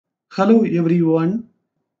Hello everyone.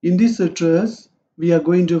 In this truss, we are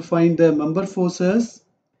going to find the member forces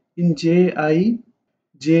in JI,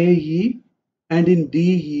 JE and in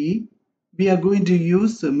DE. We are going to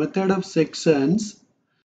use the method of sections.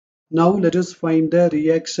 Now let us find the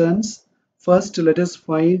reactions. First let us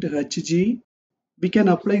find Hg. We can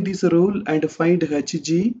apply this rule and find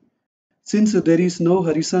Hg. Since there is no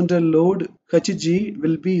horizontal load, Hg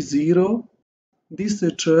will be 0. This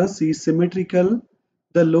truss is symmetrical.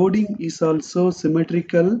 The loading is also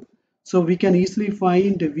symmetrical. So we can easily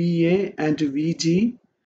find VA and VG.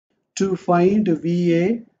 To find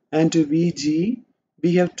VA and VG,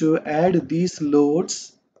 we have to add these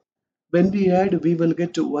loads. When we add, we will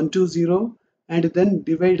get 120 and then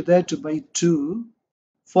divide that by 2.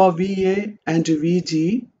 For VA and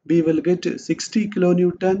VG, we will get 60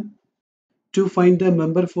 kilonewton. To find the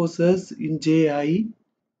member forces in JI,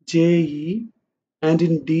 JE and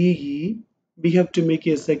in DE, we have to make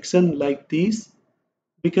a section like this.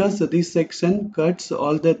 Because this section cuts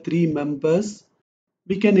all the three members,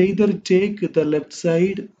 we can either take the left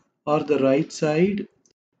side or the right side.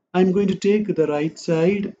 I'm going to take the right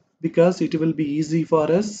side because it will be easy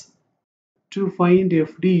for us. To find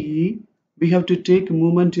FDE, we have to take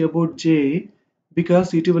moment about J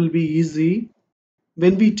because it will be easy.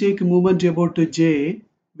 When we take moment about J,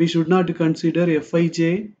 we should not consider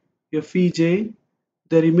Fij, Fej.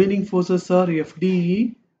 The remaining forces are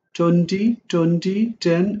FDE, 20, 20,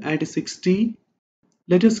 10 and 60.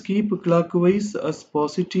 Let us keep clockwise as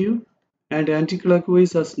positive and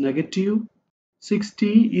anti-clockwise as negative.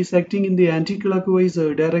 60 is acting in the anti-clockwise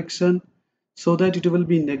direction, so that it will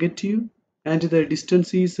be negative, and the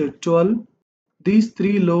distance is 12. These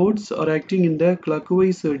three loads are acting in the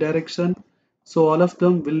clockwise direction, so all of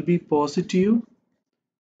them will be positive.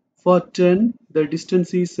 For 10, the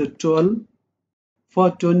distance is 12. For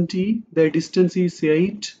 20, the distance is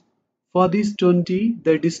 8. For this 20,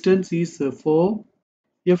 the distance is 4.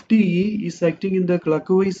 FDE is acting in the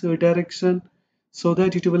clockwise direction, so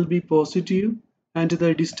that it will be positive, and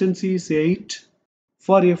the distance is 8.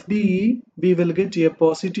 For FDE, we will get a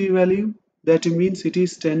positive value, that means it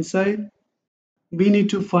is tensile. We need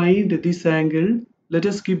to find this angle. Let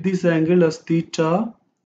us keep this angle as theta.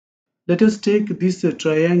 Let us take this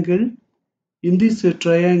triangle. In this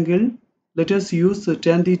triangle, let us use the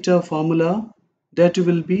tan theta formula. That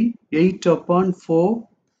will be 8 upon 4.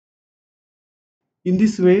 In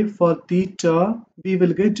this way, for theta, we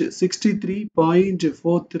will get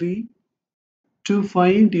 63.43. To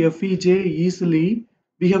find Fej easily,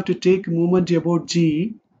 we have to take moment about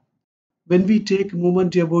G. When we take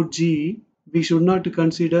moment about G, we should not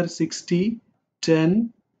consider 60,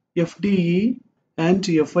 10, FDE and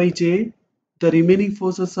Fij. The remaining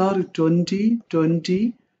forces are 20,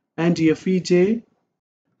 20 and Fej.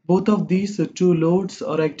 Both of these two loads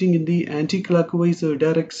are acting in the anti-clockwise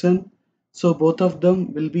direction, so both of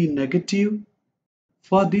them will be negative.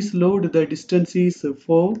 For this load, the distance is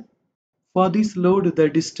 4. For this load, the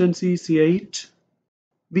distance is 8.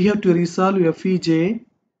 We have to resolve Fej.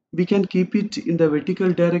 We can keep it in the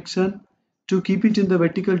vertical direction. To keep it in the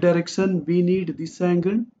vertical direction, we need this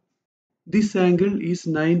angle. This angle is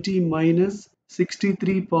 90 minus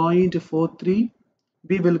 63.43.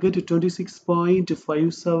 We will get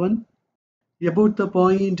 26.57. About the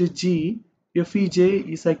point G, Fej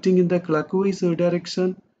is acting in the clockwise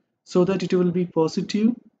direction, so that it will be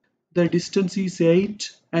positive. The distance is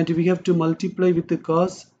 8 and we have to multiply with the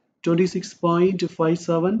cos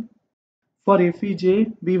 26.57. For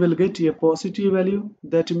Fej, we will get a positive value,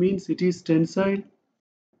 that means it is tensile.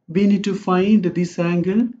 We need to find this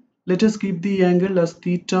angle. Let us keep the angle as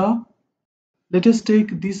theta. Let us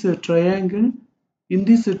take this triangle. In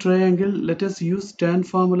this triangle, let us use tan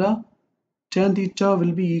formula. Tan theta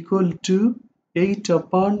will be equal to 8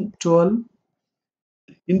 upon 12.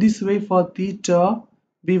 In this way, for theta,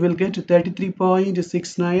 we will get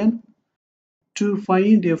 33.69. To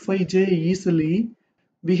find Fij easily,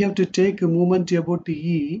 we have to take a moment about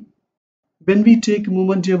E. When we take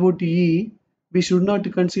moment about E, we should not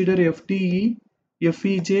consider FDE,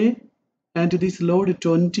 Fej and this load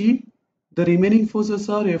 20. The remaining forces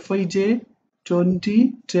are Fij,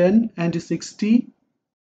 20, 10 and 60.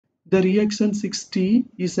 The reaction 60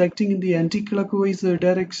 is acting in the anti-clockwise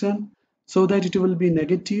direction, so that it will be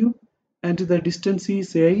negative, and the distance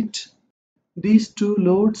is 8. These two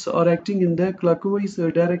loads are acting in the clockwise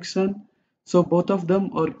direction, so both of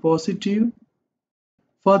them are positive.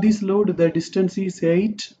 For this load, the distance is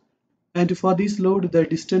 8, and for this load, the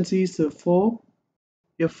distance is 4.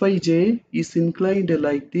 Fij is inclined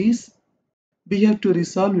like this. We have to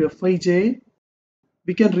resolve Fij.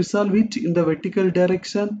 We can resolve it in the vertical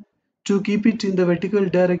direction. To keep it in the vertical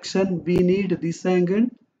direction, we need this angle.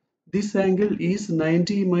 This angle is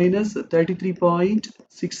 90 minus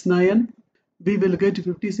 33.69. We will get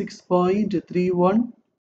 56.31.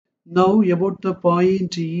 Now about the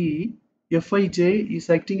point E, Fij is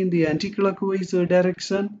acting in the anticlockwise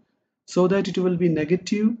direction, so that it will be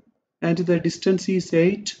negative, and the distance is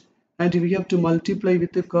 8, and we have to multiply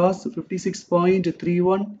with the cos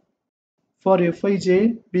 56.31. For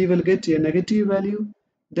Fij, we will get a negative value.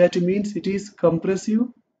 That means it is compressive.